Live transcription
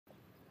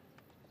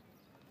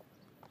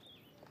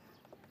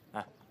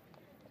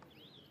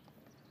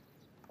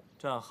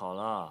站好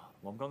了，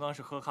我们刚刚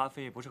是喝咖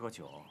啡，不是喝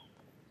酒，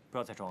不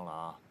要再装了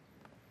啊！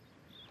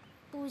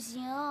不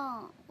行，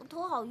我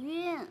头好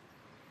晕，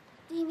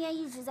地面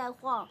一直在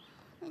晃，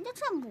人家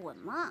站不稳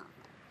嘛。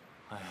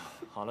哎呀，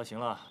好了，行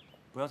了，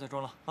不要再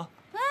装了啊！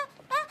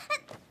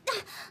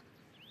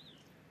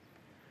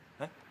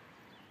哎，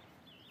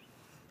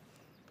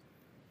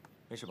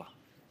没事吧？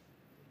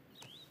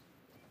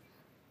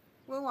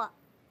吻我，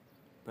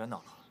不要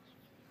闹了。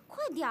快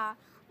点儿，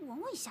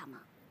吻我一下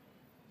嘛。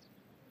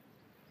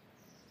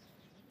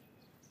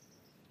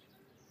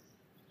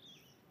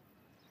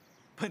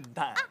 笨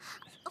蛋！啊，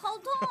好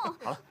痛！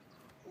好了，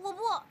我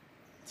不。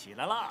起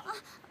来啦！啊、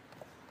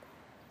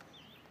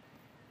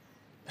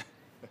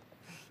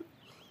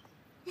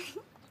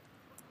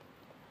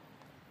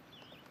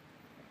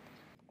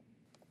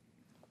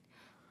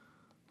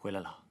回来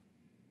了。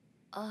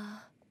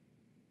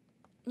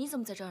你怎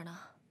么在这儿呢？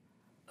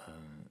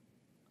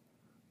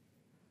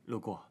路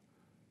过，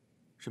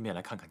顺便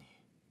来看看你。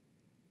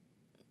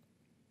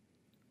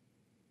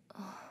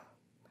哦，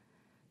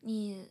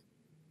你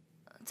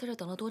在这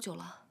等了多久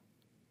了？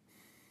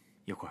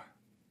一会儿。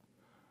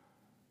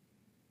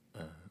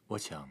我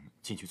想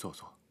进去坐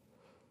坐。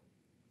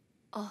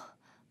哦。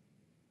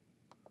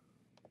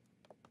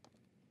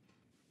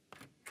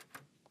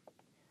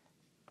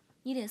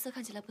你脸色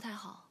看起来不太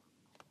好。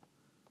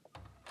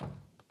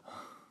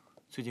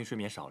最近睡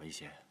眠少了一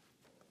些。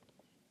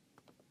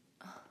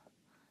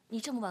你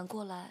这么晚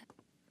过来，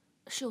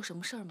是有什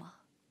么事儿吗？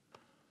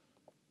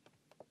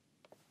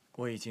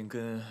我已经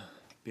跟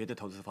别的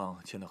投资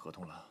方签了合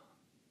同了，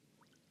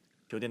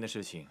酒店的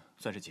事情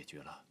算是解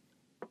决了。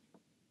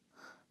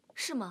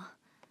是吗？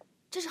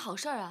这是好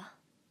事儿啊！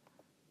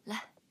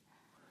来，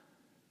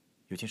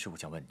有件事我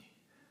想问你，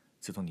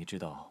自从你知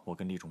道我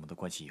跟厉仲谋的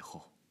关系以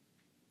后，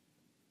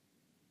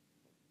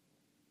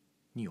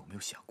你有没有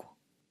想过，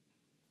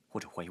或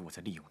者怀疑我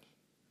在利用你？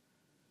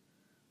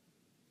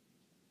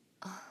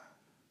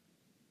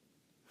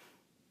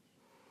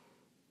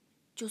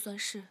就算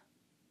是，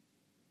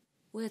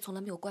我也从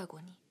来没有怪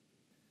过你。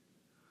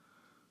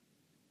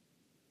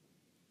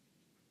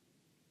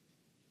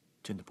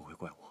真的不会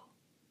怪我？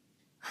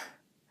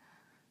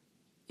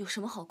有什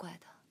么好怪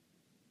的？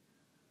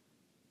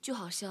就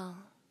好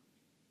像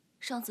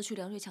上次去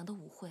梁瑞强的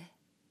舞会，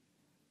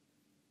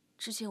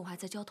之前我还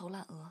在焦头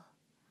烂额，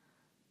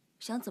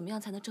想怎么样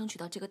才能争取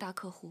到这个大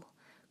客户，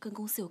跟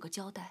公司有个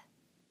交代。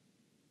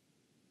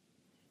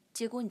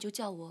结果你就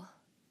叫我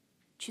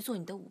去做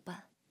你的舞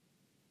伴。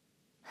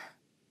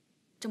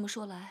这么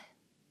说来，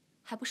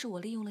还不是我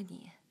利用了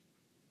你？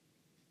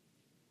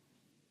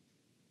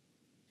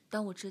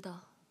当我知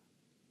道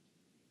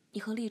你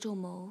和厉仲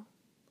谋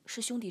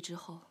是兄弟之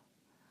后，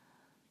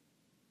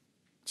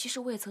其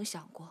实我也曾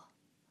想过，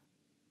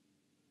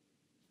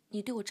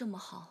你对我这么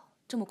好，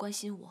这么关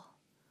心我，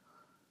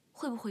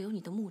会不会有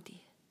你的目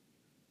的？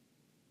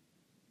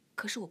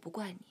可是我不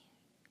怪你，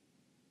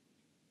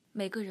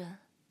每个人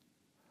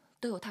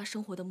都有他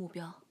生活的目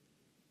标。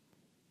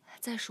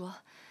再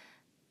说，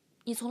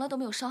你从来都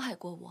没有伤害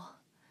过我，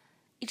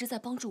一直在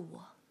帮助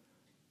我。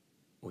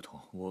梧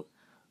桐，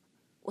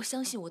我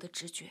相信我的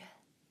直觉。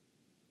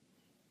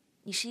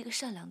你是一个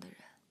善良的人，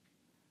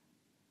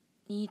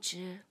你一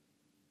直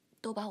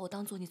都把我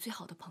当做你最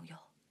好的朋友，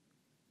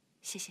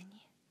谢谢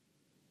你。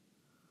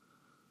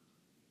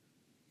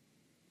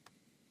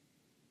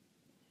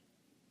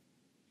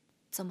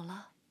怎么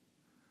了？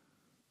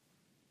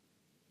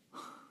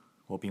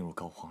我病入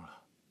膏肓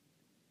了，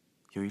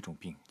有一种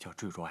病叫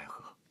坠入爱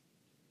河，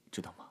知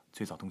道吗？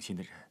最早动心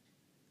的人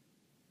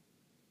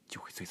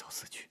就会最早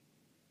死去。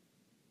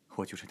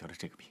我就是得了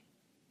这个病。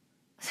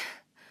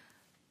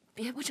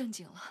别不正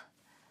经了。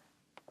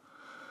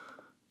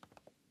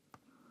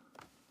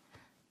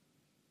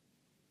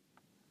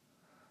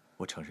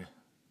我承认，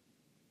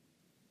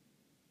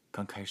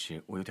刚开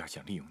始我有点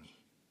想利用你，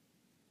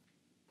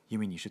因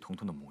为你是彤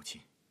彤的母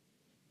亲，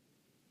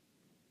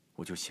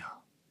我就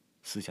想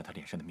撕下她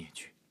脸上的面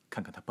具，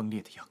看看她崩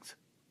裂的样子。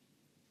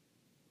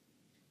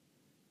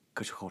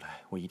可是后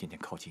来我一点点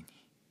靠近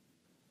你，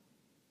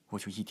我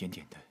就一点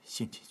点的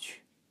陷进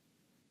去。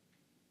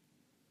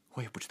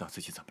我也不知道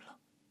自己怎么了，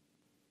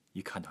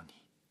一看到你，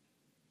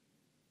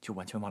就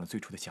完全忘了最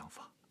初的想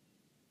法。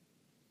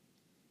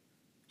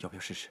要不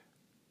要试试？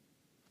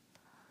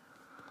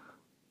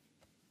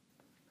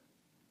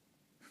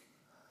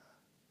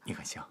你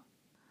很像。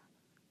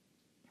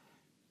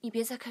你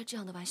别再开这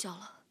样的玩笑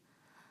了。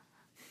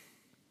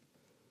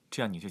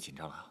这样你就紧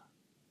张了，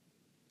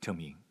证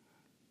明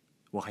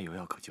我还有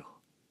药可救。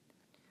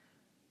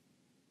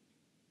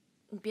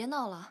你别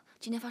闹了，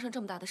今天发生这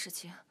么大的事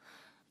情，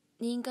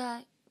你应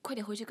该快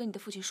点回去跟你的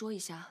父亲说一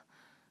下。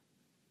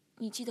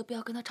你记得不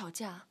要跟他吵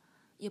架，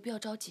也不要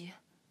着急，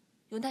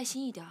有耐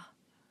心一点。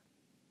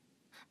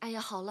哎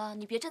呀，好了，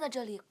你别站在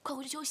这里，快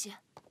回去休息。